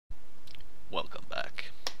Welcome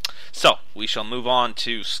back. So, we shall move on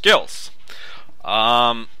to skills.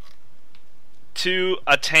 To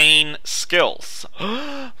attain skills.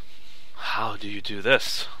 How do you do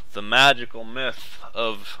this? The magical myth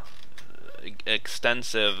of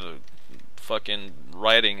extensive fucking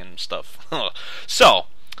writing and stuff. So,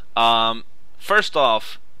 first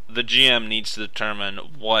off, the GM needs to determine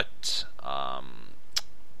what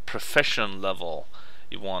profession level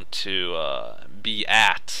you want to be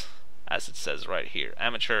at, as it says right here: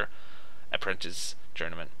 amateur, apprentice,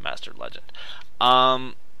 journeyman, master, legend.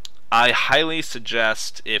 I highly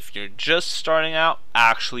suggest, if you're just starting out,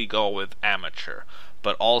 actually go with amateur,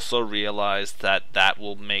 but also realize that that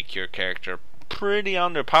will make your character pretty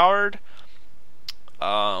underpowered,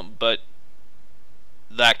 but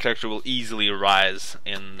that character will easily rise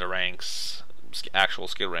in the ranks, actual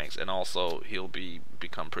skill ranks, and also he'll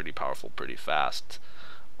become pretty powerful pretty fast.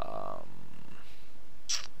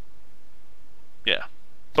 Yeah,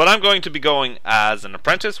 but I'm going to be going as an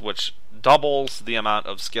apprentice, which doubles the amount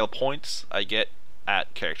of skill points I get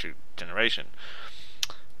at character generation.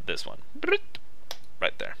 This one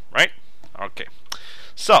right there, right? Okay,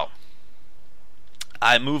 so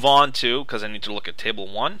I move on to, because I need to look at table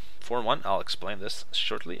 1 for 1. I'll explain this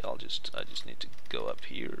shortly. I just need to go up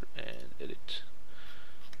here and edit.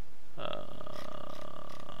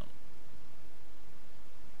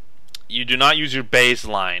 You do not use your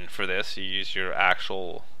baseline for this. You use your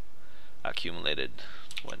actual accumulated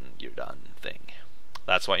when you're done thing.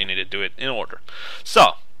 That's why you need to do it in order.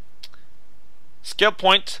 So, skill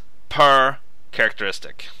point per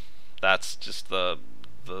characteristic. That's just the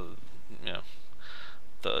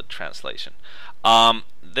translation.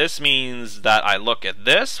 This means that I look at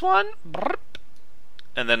this one,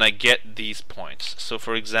 and then I get these points. So,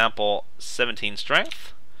 for example, 17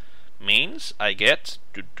 strength means I get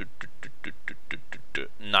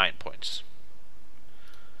 9 points.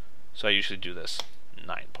 So I usually do this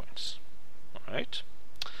 9 points. Alright.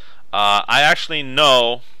 I actually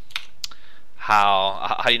know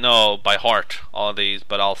I know by heart all of these,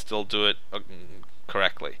 but I'll still do it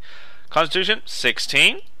correctly. Constitution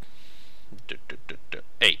 16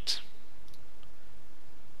 8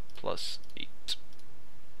 plus 8.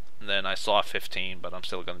 And then I saw 15, but I'm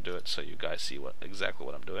still going to do it so you guys see exactly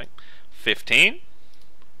what I'm doing. 15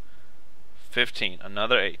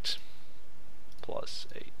 another 8 plus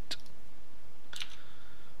 8.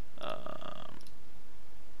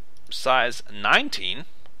 Size 19.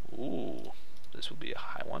 Ooh, this would be a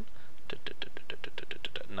high one.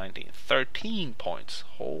 19, 13 points.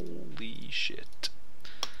 Holy shit.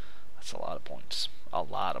 That's a lot of points. A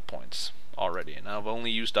lot of points already, and I've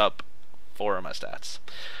only used up 4 of my stats.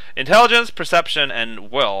 Intelligence, perception, and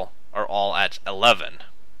will are all at 11.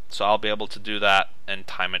 So I'll be able to do that and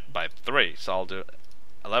time it by 3. So I'll do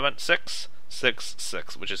 11, 6, 6,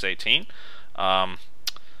 6, which is 18.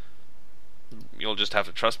 You'll just have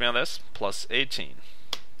to trust me on this. Plus 18.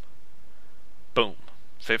 Boom.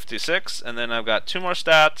 56. And then I've got 2 more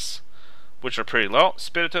stats, which are pretty low: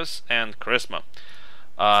 Spiritus and Charisma.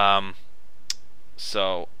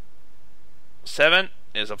 So 7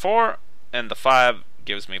 is a 4, and the 5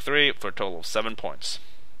 gives me 3 for a total of 7 points.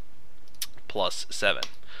 Plus 7.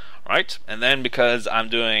 Right? And then because I'm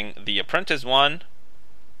doing the apprentice one,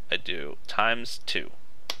 I do times 2.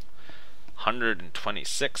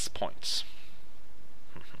 126 points.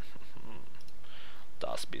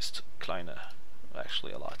 Das bist kleine.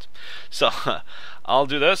 Actually a lot. So I'll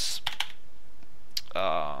do this.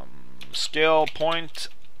 Skill point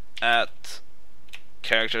at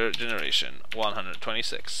character generation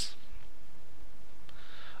 126.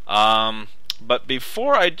 But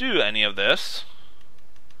before I do any of this,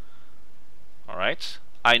 alright,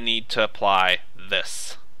 I need to apply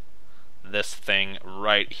this thing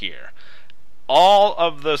right here. All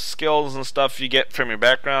of the skills and stuff you get from your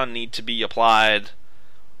background need to be applied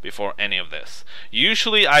before any of this.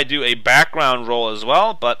 Usually I do a background roll as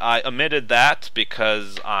well, but I omitted that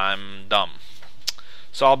because I'm dumb.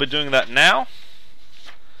 So I'll be doing that now.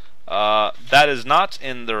 That is not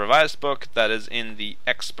in the revised book, that is in the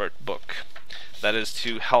expert book. That is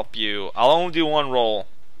to help you. I'll only do 1 roll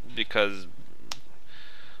because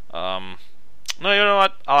no, you know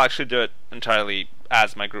what? I'll actually do it entirely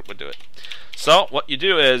as my group would do it. So what you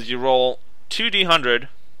do is you roll 2d100.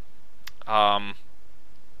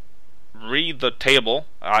 Read the table.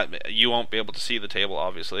 You won't be able to see the table,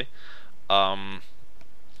 obviously. And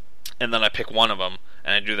then I pick one of them,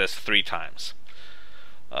 and I do this 3 times.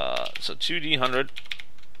 So 2d100.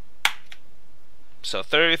 So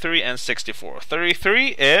 33 and 64.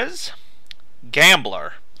 33 is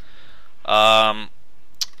Gambler.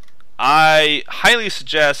 I highly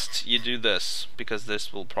suggest you do this, because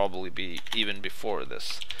this will probably be even before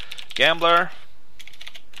this. Gambler,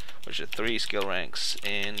 which are 3 skill ranks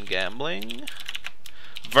in gambling,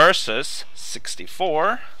 versus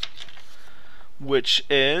 64, which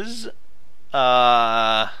is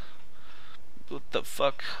what the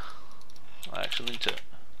fuck? I actually need to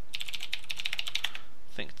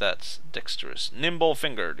think that's dexterous. Nimble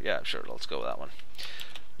fingered. Yeah, sure, let's go with that one.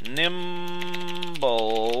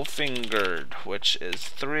 Nimble fingered, which is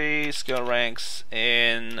 3 skill ranks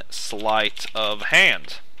in sleight of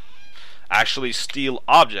hand. Actually, steal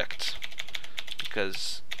object,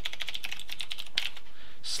 because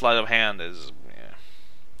sleight of hand is,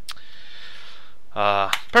 yeah.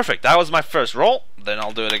 Perfect. That was my first roll. Then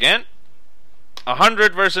I'll do it again.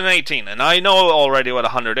 100 versus an 18, and I know already what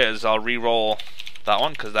 100 is. I'll re-roll that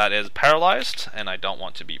one because that is paralyzed, and I don't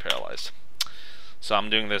want to be paralyzed. So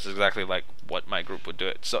I'm doing this exactly like what my group would do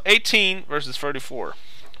it. So 18 versus 44.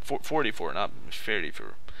 44, not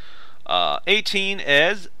 34. 18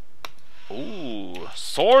 is... Ooh,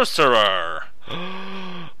 Sorcerer.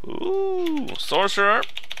 Ooh, Sorcerer.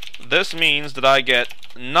 This means that I get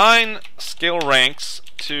 9 skill ranks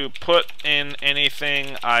to put in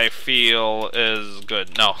anything I feel is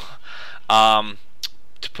good. No.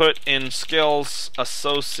 To put in skills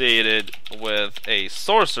associated with a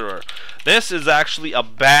sorcerer. This is actually a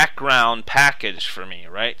background package for me,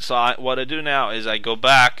 right? So what I do now is I go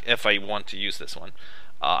back, if I want to use this one,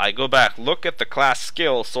 I go back, look at the class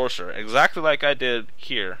skill sorcerer, exactly like I did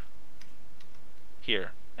here,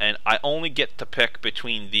 and I only get to pick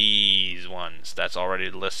between these ones that's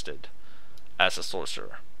already listed as a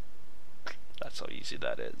sorcerer. That's how easy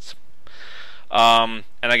that is. And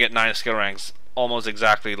I get 9 skill ranks, almost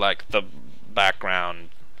exactly like the background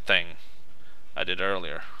thing I did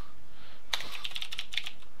earlier.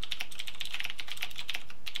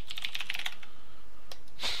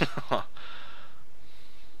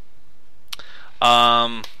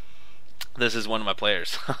 This is one of my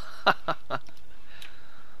players.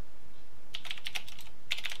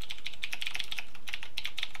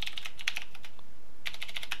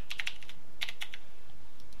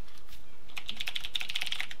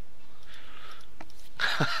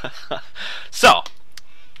 So,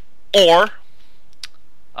 or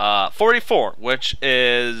 44, which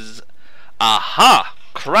is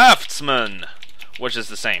craftsman, which is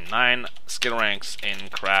the same, 9 skill ranks in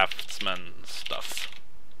craftsman stuff.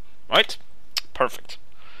 Right? Perfect.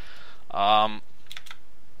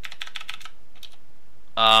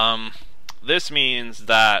 This means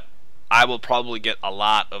that I will probably get a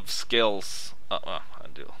lot of skills. I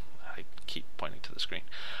keep pointing to the screen.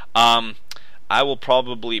 I will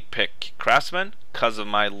probably pick craftsman because of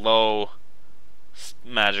my low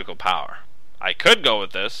magical power. I could go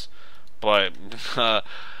with this, but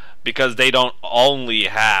because they don't only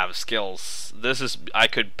have skills. I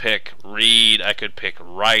could pick read, I could pick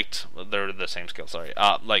write. They're the same skill, sorry.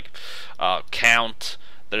 Count.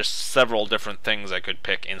 There's several different things I could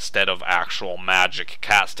pick instead of actual magic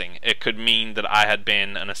casting. It could mean that I had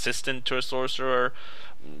been an assistant to a sorcerer,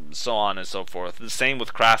 so on and so forth. The same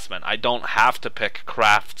with craftsman. I don't have to pick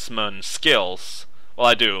craftsman skills. Well,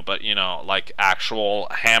 I do, but you know, like actual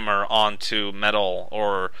hammer onto metal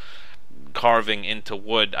or carving into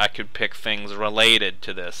wood. I could pick things related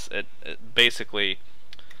to this. It basically,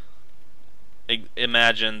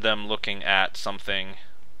 imagine them looking at something,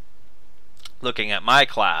 looking at my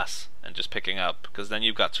class and just picking up, because then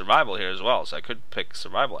you've got survival here as well. So I could pick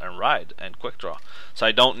survival and ride and quick draw. So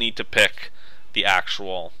I don't need to pick the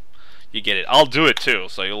actual. You get it. I'll do it too,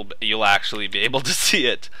 so you'll actually be able to see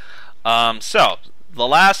it. So the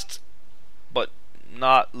last but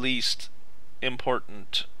not least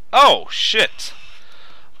important. Oh shit!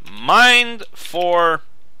 Mind for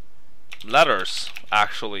letters,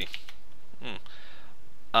 actually.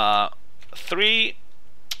 3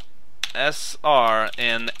 SR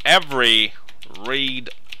in every read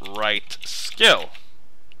write skill.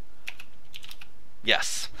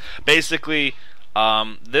 Yes. Basically,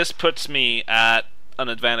 this puts me at an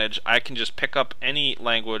advantage. I can just pick up any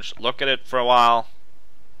language, look at it for a while,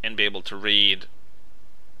 and be able to read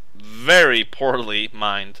very poorly,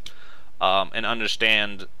 mind, and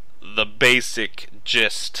understand the basic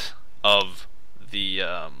gist of the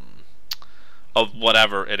of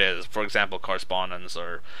whatever it is. For example, correspondence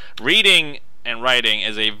or reading and writing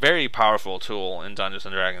is a very powerful tool in Dungeons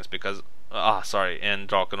and Dragons because in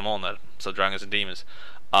Drakar and Molnar, so Dragons and Demons,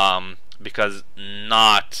 because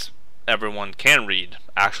not everyone can read.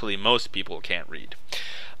 Actually, most people can't read.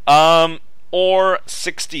 Or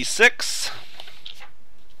 66,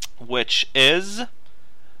 which is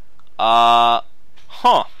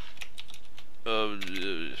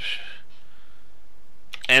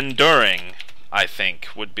enduring, I think,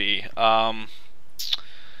 would be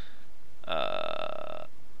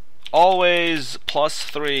always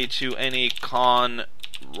 +3 to any con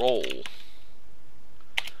roll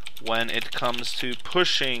when it comes to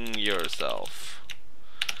pushing yourself.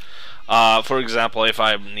 For example, if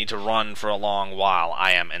I need to run for a long while,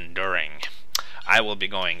 I am enduring. I will be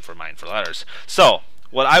going for Mindful Letters. So,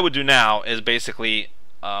 what I would do now is basically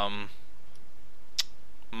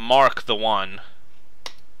mark the one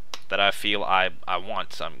that I feel I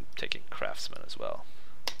want. So I'm taking Craftsman as well.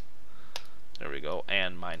 There we go,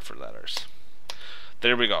 and Mindful Letters.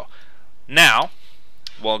 There we go. Now,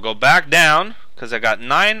 we'll go back down, because I got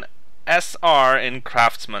 9 SR in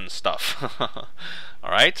Craftsman stuff.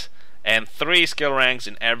 Alright? And 3 skill ranks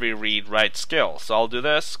in every read-write skill. So I'll do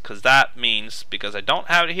this, because that means, because I don't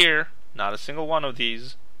have it here, not a single one of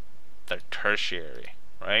these, they're tertiary.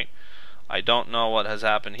 Right? I don't know what has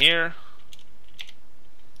happened here.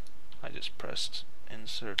 I just pressed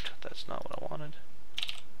insert. That's not what I wanted.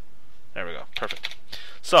 There we go. Perfect.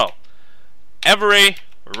 So, every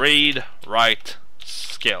read-write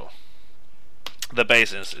skill. The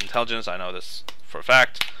base is intelligence. I know this for a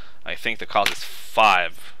fact. I think the cost is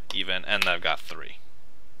 5 even, and I've got 3.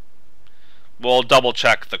 We'll double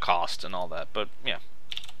check the cost and all that, but yeah.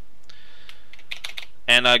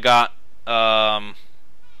 And I got I'm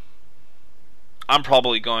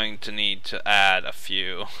probably going to need to add a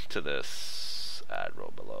few to this. Add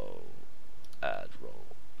row below. Add row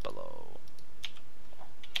below.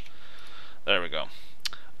 There we go.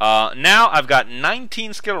 Now I've got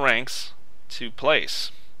 19 skill ranks to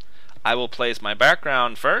place. I will place my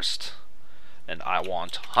background first, and I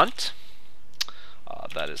want Hunt.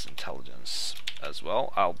 That is intelligence as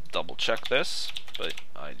well. I'll double check this, but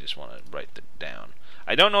I just want to write it down.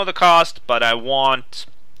 I don't know the cost, but I want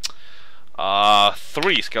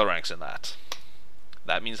 3 skill ranks in that.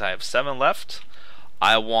 That means I have 7 left.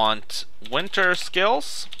 I want winter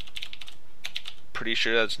skills. Pretty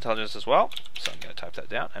sure that's intelligence as well, so I'm going to type that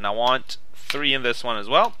down. And I want 3 in this one as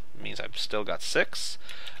well. It means I've still got 6.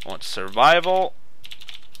 I want survival,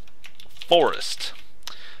 forest.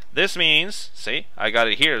 This means, see, I got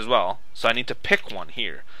it here as well, so I need to pick one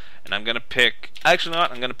here. And I'm going to pick, actually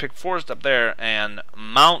not, I'm going to pick forest up there and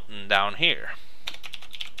mountain down here.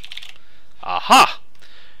 Aha!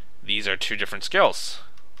 These are 2 different skills,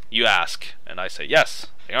 you ask, and I say yes,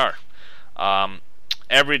 they are.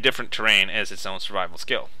 Every different terrain is its own survival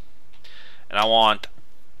skill. And I want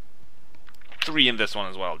 3 in this one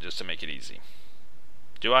as well, just to make it easy.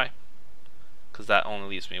 Do I? Because that only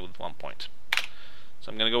leaves me with 1 point.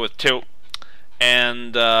 So I'm going to go with 2.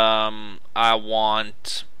 And I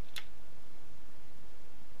want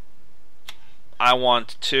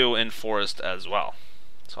 2 in forest as well.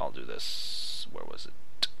 So I'll do this. Where was it?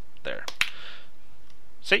 There.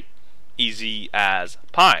 See? Easy as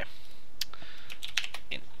pie.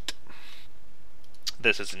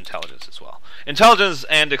 This is intelligence as well. Intelligence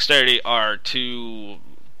and dexterity are 2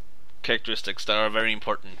 characteristics that are very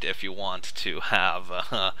important if you want to have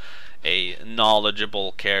a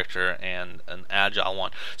knowledgeable character and an agile one.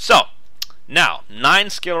 So, now, 9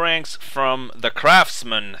 skill ranks from the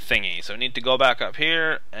craftsman thingy. So we need to go back up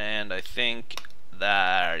here, and I think,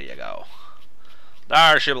 there you go.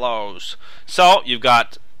 There she blows. So, you've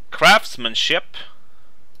got craftsmanship,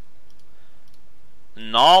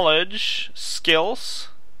 knowledge, skills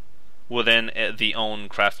within the own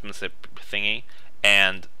craftsmanship thingy,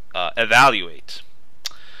 and evaluate.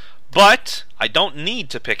 But I don't need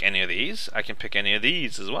to pick any of these. I can pick any of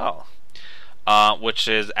these as well, which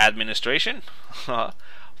is administration,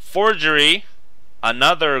 forgery,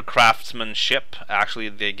 another craftsmanship. Actually,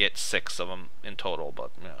 they get 6 of them in total,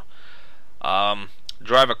 but you know.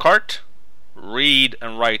 Drive a cart, read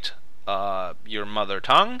and write your mother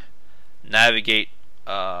tongue, navigate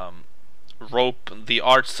rope, the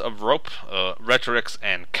arts of rope, rhetorics,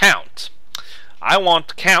 and count. I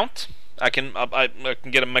want count. I can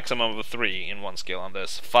get a maximum of 3 in one skill on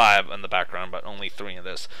this, 5 in the background, but only 3 in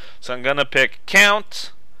this. So I'm gonna pick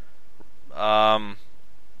count, drive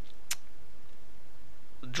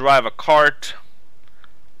a cart,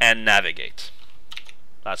 and navigate.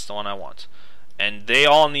 That's the one I want, and they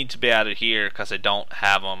all need to be added here because I don't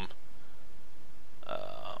have them.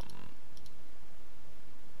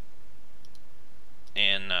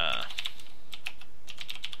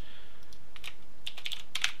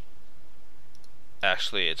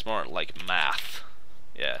 Actually, it's more like math.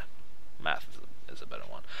 Yeah, math is a better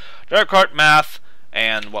one. Drive cart, math,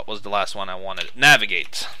 and what was the last one I wanted?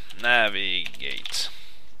 Navigate. Navigate.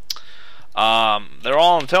 They're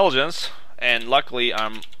all intelligence, and luckily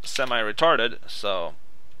I'm semi-retarded, so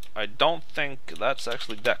I don't think that's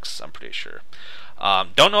actually Dex, I'm pretty sure.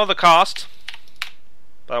 Don't know the cost,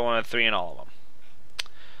 but I wanted 3 in all of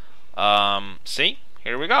them. See?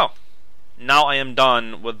 Here we go. Now I am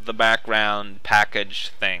done with the background package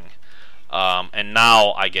thing. And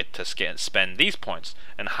now I get to spend these points.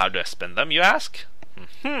 And how do I spend them, you ask?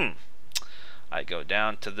 I go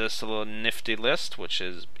down to this little nifty list, which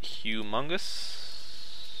is humongous.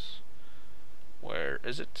 Where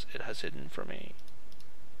is it? It has hidden for me.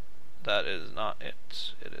 That is not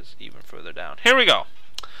it. It is even further down. Here we go.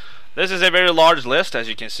 This is a very large list, as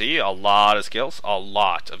you can see. A lot of skills.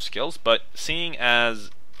 But seeing as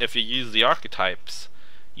if you use the archetypes,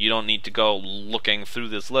 you don't need to go looking through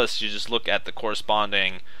this list. You just look at the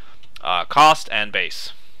corresponding cost and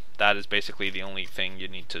base. That is basically the only thing you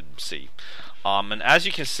need to see. And as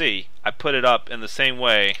you can see, I put it up in the same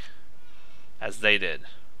way as they did.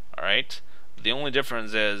 Alright? The only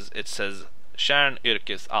difference is it says Kärn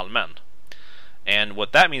Yrkes Allmän. And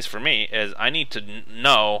what that means for me is I need to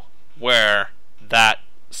know where that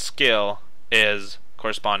skill is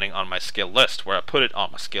corresponding on my skill list, where I put it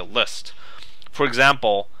on my skill list. For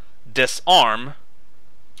example, disarm,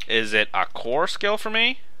 is it a core skill for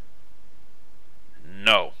me?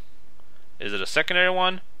 No. Is it a secondary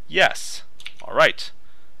one? Yes. Alright.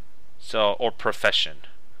 So, or profession.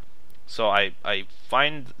 So I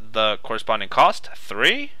find the corresponding cost,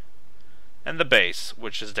 3, and the base,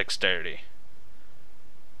 which is dexterity.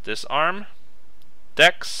 Disarm,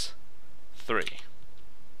 dex, 3.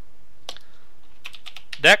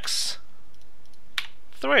 Dex,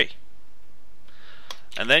 3.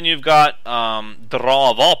 And then you've got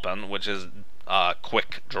draw vapen, which is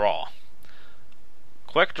quick draw.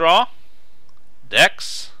 Quick draw,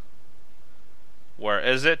 dex. Where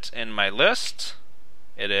is it in my list?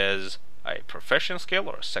 It is a profession skill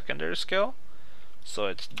or a secondary skill. So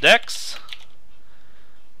it's dex,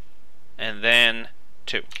 and then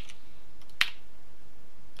 2.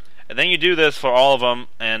 And then you do this for all of them,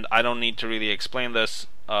 and I don't need to really explain this,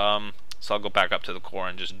 so I'll go back up to the core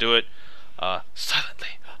and just do it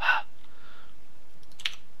silently.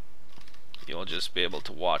 You'll just be able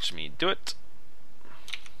to watch me do it.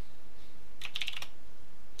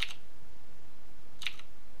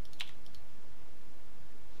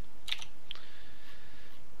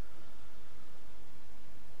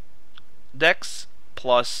 Dex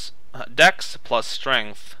plus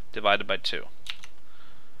strength divided by 2,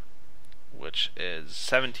 which is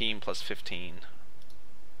 17 plus 15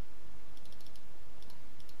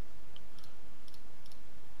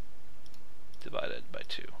 divided by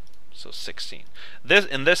 2, so 16.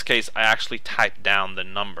 In this case, I actually type down the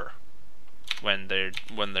number when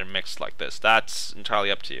they're mixed like this. That's entirely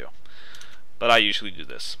up to you, but I usually do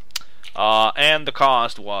this. And the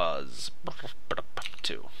cost was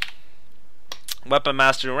 2. Weapon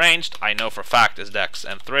mastery ranged, I know for a fact, is dex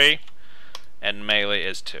and 3, and melee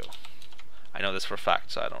is 2. I know this for a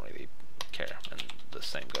fact, so I don't really care. And the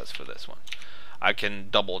same goes for this one. I can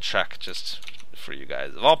double check just for you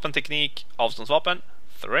guys. Vapen technique, avståndsvapen,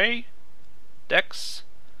 3. Dex,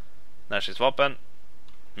 närstridsvapen,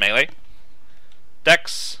 melee,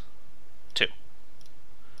 dex, 2.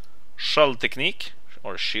 Shield technique,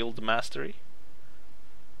 or shield mastery,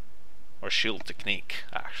 or shield technique,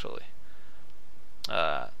 actually.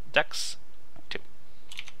 Dex 2.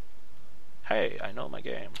 Hey, I know my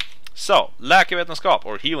game. So, läkevetenskap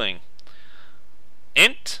or healing.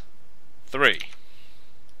 Int 3.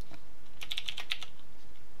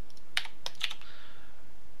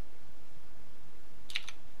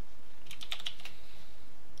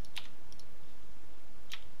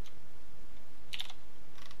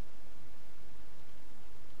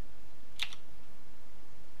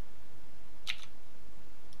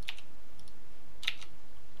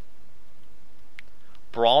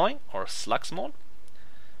 Brawling or slagsmål.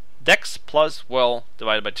 Dex plus will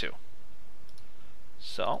divided by 2.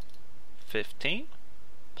 So 15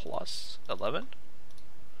 plus 11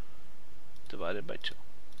 divided by 2.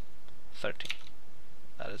 13.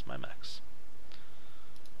 That is my max.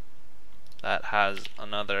 That has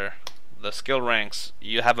another. The skill ranks,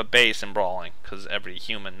 you have a base in brawling because every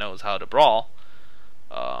human knows how to brawl.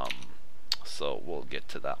 So we'll get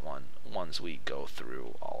to that one once we go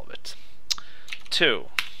through all of it. 2.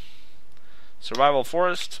 Survival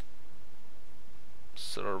forest.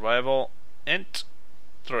 Survival int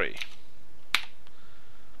 3.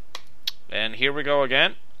 And here we go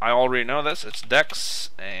again. I already know this. It's dex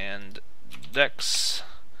and dex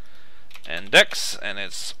and dex, and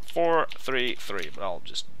it's 4 3 3. But I'll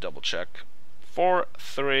just double check. 4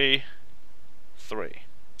 3 3.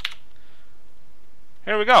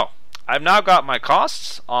 Here we go. I've now got my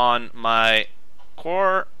costs on my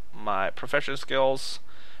core, my professional skills.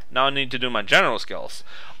 Now I need to do my general skills.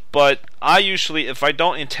 But I usually, if I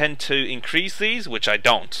don't intend to increase these, which I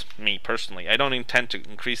don't, me personally, I don't intend to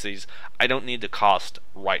increase these, I don't need the cost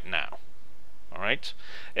right now. Alright?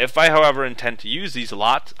 If I, however, intend to use these a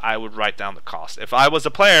lot, I would write down the cost. If I was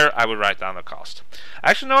a player, I would write down the cost.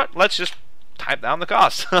 Actually, you know what? Let's just type down the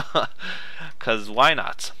cost. Because why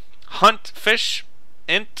not? Hunt, fish,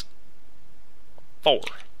 int 4.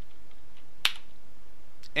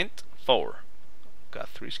 Int 4. Got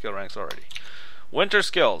 3 skill ranks already. Winter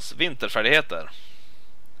skills, vinterfärdigheter.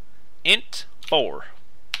 Int 4.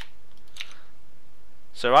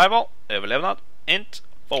 Survival, överlevnad. Int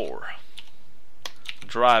 4.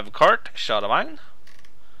 Drive cart, köra vagn.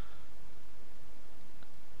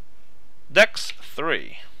 Dex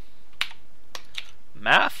 3.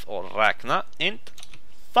 Math or räkna. Int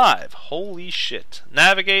 5. Holy shit.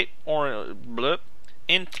 Navigate or blip.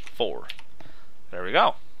 Int 4. There we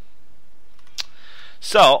go.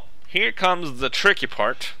 So, here comes the tricky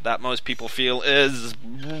part that most people feel is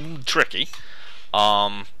tricky.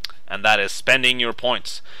 And that is spending your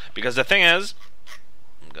points. Because the thing is,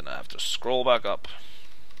 I'm gonna have to scroll back up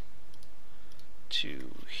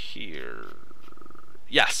to here.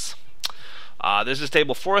 Yes. This is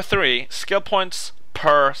table 4.3, skill points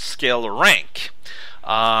per skill rank.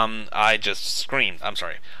 I just screamed. I'm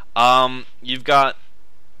sorry. You've got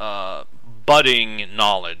budding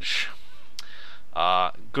knowledge,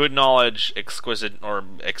 good knowledge, exquisite or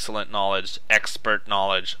excellent knowledge, expert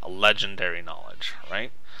knowledge, legendary knowledge,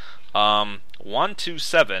 right? 1 to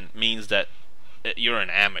 7 means that you're an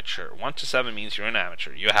amateur. 1 to 7 means you're an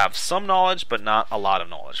amateur. You have some knowledge, but not a lot of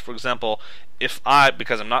knowledge. For example, if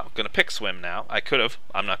because I'm not going to pick swim now, I could have,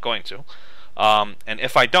 I'm not going to. And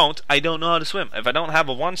if I don't know how to swim. If I don't have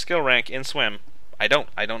a 1 skill rank in swim, I don't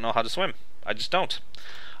know how to swim. I just don't.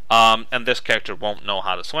 And this character won't know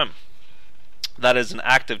how to swim. That is an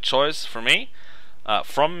active choice for me,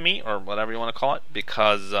 from me, or whatever you want to call it,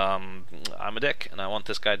 because I'm a dick and I want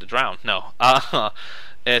this guy to drown. No,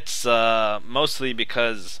 it's mostly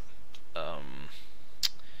because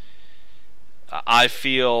I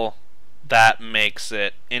feel that makes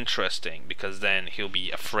it interesting, because then he'll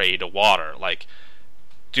be afraid of water. Like,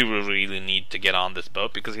 do we really need to get on this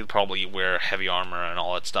boat? Because he'll probably wear heavy armor and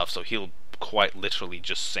all that stuff, so he'll quite literally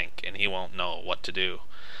just sink and he won't know what to do.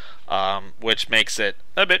 Which makes it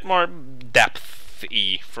a bit more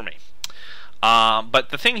depthy for me. But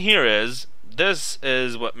the thing here is, this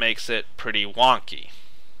is what makes it pretty wonky.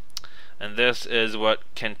 And this is what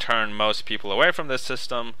can turn most people away from this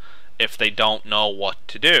system if they don't know what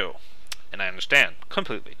to do. And I understand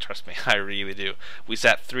completely, trust me, I really do. We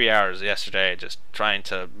sat 3 hours yesterday just trying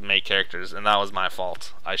to make characters, and that was my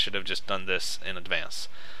fault. I should have just done this in advance.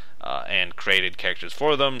 And created characters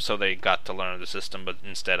for them so they got to learn the system, but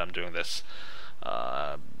instead I'm doing this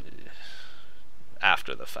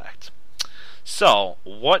after the fact. So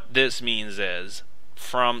what this means is,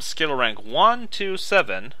 from skill rank 1 to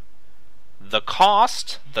 7, the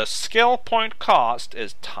cost, the skill point cost,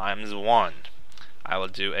 is times 1. I will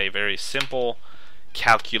do a very simple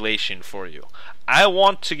calculation for you. I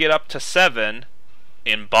want to get up to 7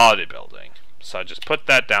 in bodybuilding, so I just put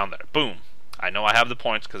that down there. Boom. I know I have the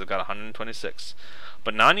points because I got 126.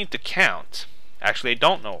 But now I need to count. Actually, I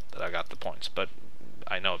don't know that I got the points, but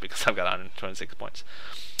I know because I've got 126 points.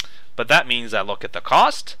 But that means I look at the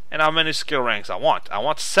cost and how many skill ranks I want. I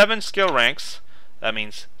want 7 skill ranks. That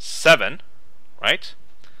means 7, right?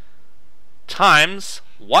 Times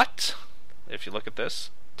what? If you look at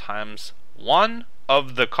this, times 1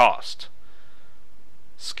 of the cost.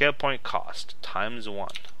 Skill point cost times 1.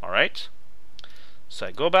 Alright? So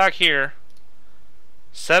I go back here.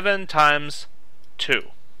 7 times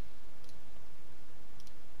 2.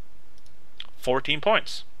 14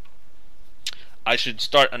 points. I should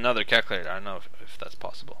start another calculator. I don't know if that's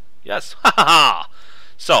possible. Yes. Ha ha ha!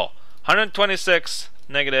 So, 126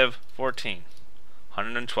 negative 14.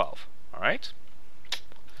 112. Alright?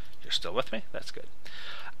 You're still with me? That's good.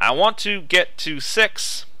 I want to get to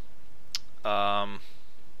 6 in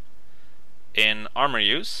armor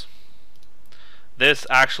use. This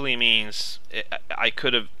actually means I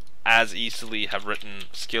could have as easily have written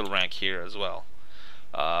skill rank here as well.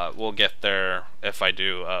 We'll get there if I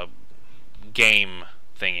do a game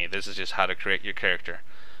thingy. This is just how to create your character.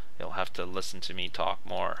 You'll have to listen to me talk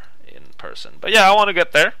more in person. But yeah, I want to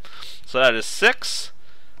get there. So that is 6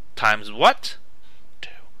 times what?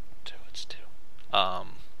 2. 2, it's 2.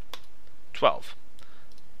 12.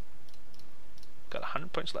 Got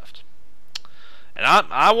 100 points left. And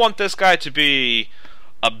I want this guy to be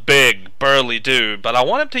a big burly dude, but I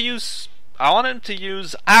want him to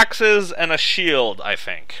use axes and a shield, I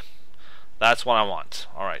think. That's what I want.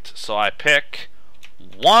 Alright, so I pick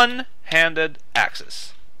one-handed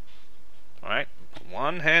axes. Alright,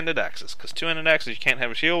 one-handed axes. Because two-handed axes, you can't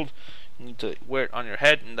have a shield. You need to wear it on your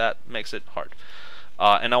head, and that makes it hard.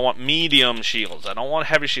 And I want medium shields. I don't want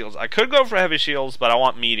heavy shields. I could go for heavy shields, but I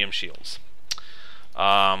want medium shields.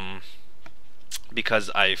 Because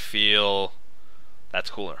I feel that's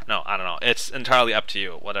cooler. No, I don't know. It's entirely up to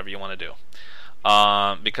you, whatever you want to do.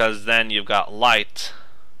 Because then you've got light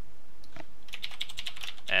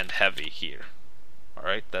and heavy here.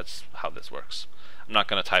 Alright, that's how this works. I'm not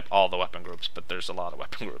going to type all the weapon groups, but there's a lot of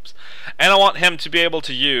weapon groups. And I want him to be able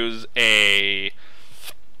to use a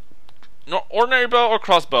ordinary bow or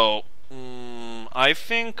crossbow. I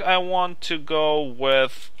think I want to go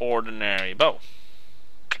with ordinary bow.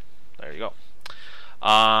 There you go.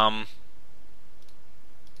 I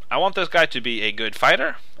want this guy to be a good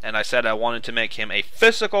fighter, and I said I wanted to make him a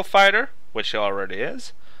physical fighter, which he already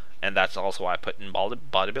is, and that's also why I put in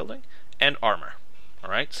bodybuilding, and armor.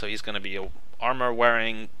 Alright, so he's going to be a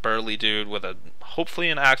armor-wearing, burly dude with hopefully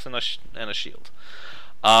an axe and a shield.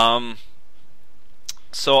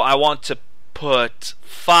 So I want to put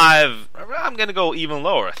 5, I'm going to go even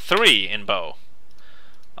lower, 3 in bow,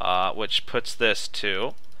 which puts this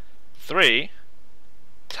to 3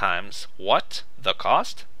 times what? The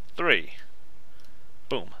cost? 3.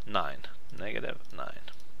 Boom, 9. Negative 9.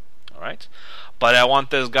 Alright? But I want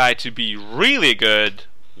this guy to be really good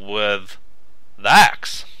with the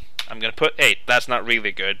axe. I'm going to put 8. That's not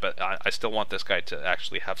really good, but I still want this guy to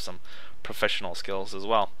actually have some professional skills as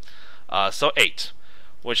well. So 8.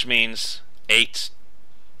 Which means 8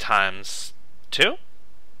 times 2?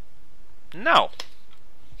 No.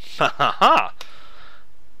 Ha ha ha.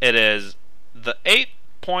 It is the 8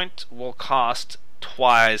 point will cost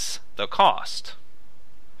twice the cost.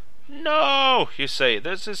 No, you say,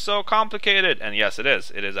 this is so complicated. And yes, it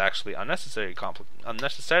is. It is actually unnecessarily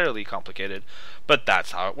complicated, but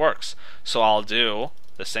that's how it works. So I'll do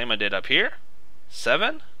the same I did up here.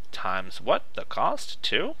 7 times what? The cost?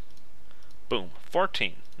 2? Boom,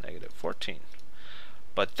 14. Negative 14.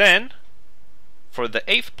 But then, for the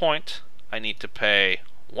 8th point, I need to pay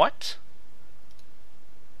what?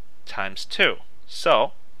 Times 2.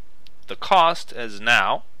 So, the cost is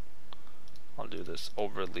now, I'll do this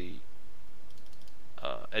overly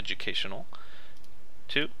educational,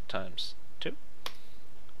 2 times 2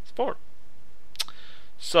 is 4.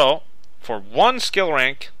 So, for one skill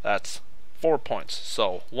rank, that's 4 points.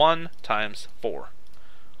 So, 1 times 4.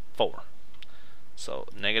 4. So,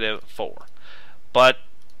 negative 4. But,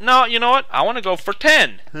 no, you know what? I want to go for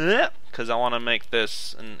 10. Because I want to make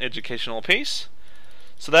this an educational piece.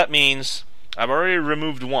 So that means I've already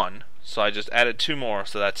removed 1. So I just added 2 more.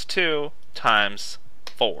 So that's 2 times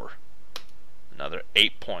 4. Another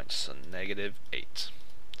 8 points. So negative 8.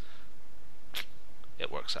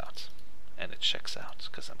 It works out. And it checks out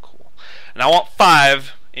because I'm cool. And I want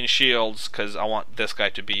 5 in shields because I want this guy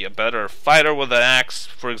to be a better fighter with an axe.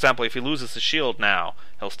 For example, if he loses the shield now,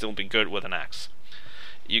 he'll still be good with an axe.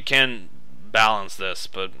 You can balance this,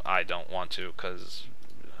 but I don't want to because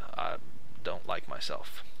I don't like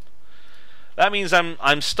myself. That means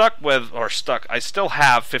I'm stuck with, I still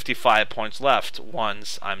have 55 points left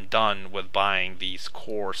once I'm done with buying these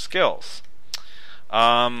core skills.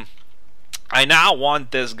 I now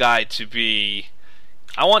want this guy to be,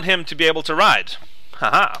 I want him to be able to ride.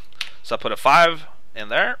 Haha. So I put a 5 in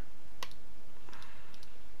there.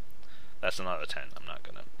 That's another 10. I'm not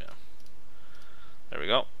gonna, There we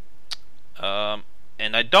go.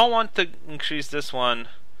 And I don't want to increase this one,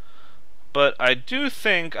 but I do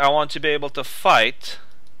think I want to be able to fight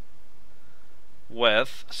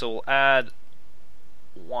with, so we'll add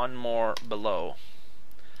 1 more below.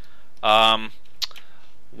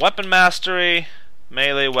 Weapon mastery,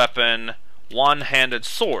 melee weapon, one-handed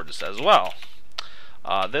swords as well.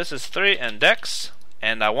 This is 3 and dex,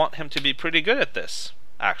 and I want him to be pretty good at this,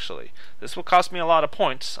 actually. This will cost me a lot of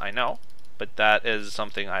points, I know, but that is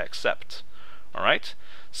something I accept. Alright,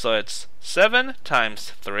 so it's 7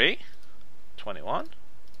 times 3, 21.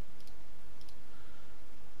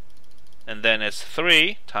 And then it's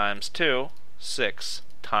 3 times 2, 6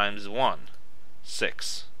 times 1,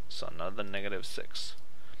 6. So another negative 6.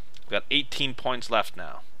 We've got 18 points left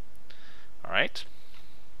now. Alright,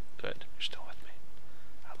 good, you're still with me.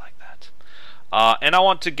 I like that. And I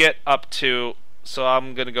want to get up to, so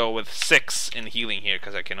I'm going to go with 6 in healing here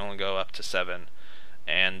because I can only go up to 7.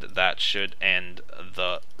 And that should end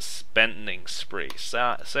the spending spree.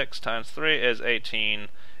 6 times 3 is 18.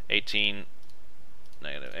 18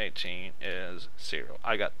 negative 18 is 0.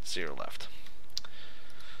 I got 0 left.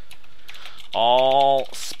 All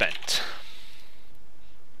spent.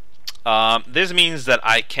 This means that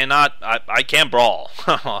I cannot, I can't brawl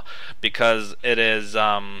because it is,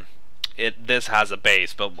 this has a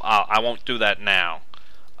base, but I won't do that now.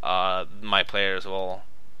 My players will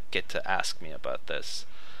get to ask me about this,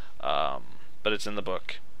 but it's in the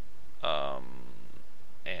book, yeah.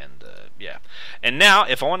 And now,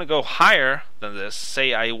 if I want to go higher than this,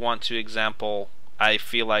 say I want to, example, I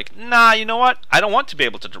feel like, nah, you know what? I don't want to be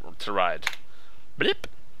able to ride. Blip,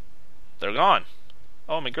 they're gone.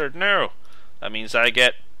 Oh my god, no. That means I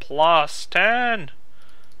get plus 10.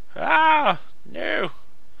 Ah, no.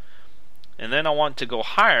 And then I want to go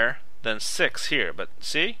higher than 6 here. But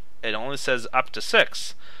see, it only says up to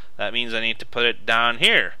 6. That means I need to put it down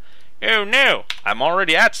here. Oh no, I'm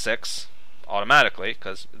already at 6 automatically,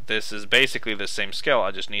 because this is basically the same skill.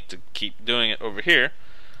 I just need to keep doing it over here.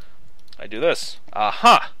 I do this.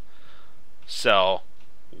 Aha! So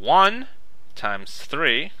 1 times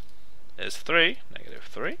 3 is 3, negative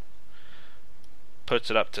 3.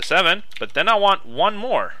 Puts it up to 7, but then I want one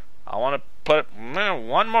more. I want to put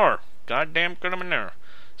one more. Goddamn criminal.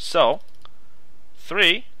 So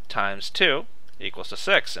 3 times 2 equals to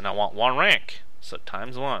 6, and I want 1 rank. So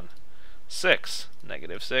times 1. 6,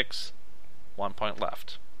 negative 6, 1 point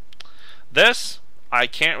left. This I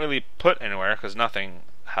can't really put anywhere because nothing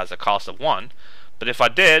has a cost of 1. But if I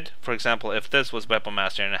did, for example, if this was Weapon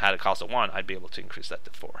Master and it had a cost of 1, I'd be able to increase that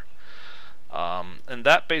to 4. And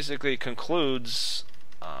that basically concludes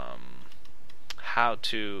how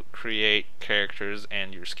to create characters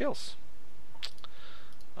and your skills.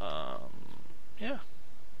 Yeah.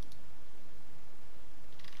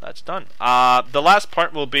 That's done. The last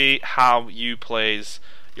part will be how you plays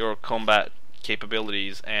your combat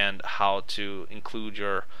capabilities and how to include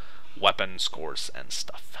your weapon scores and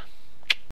stuff.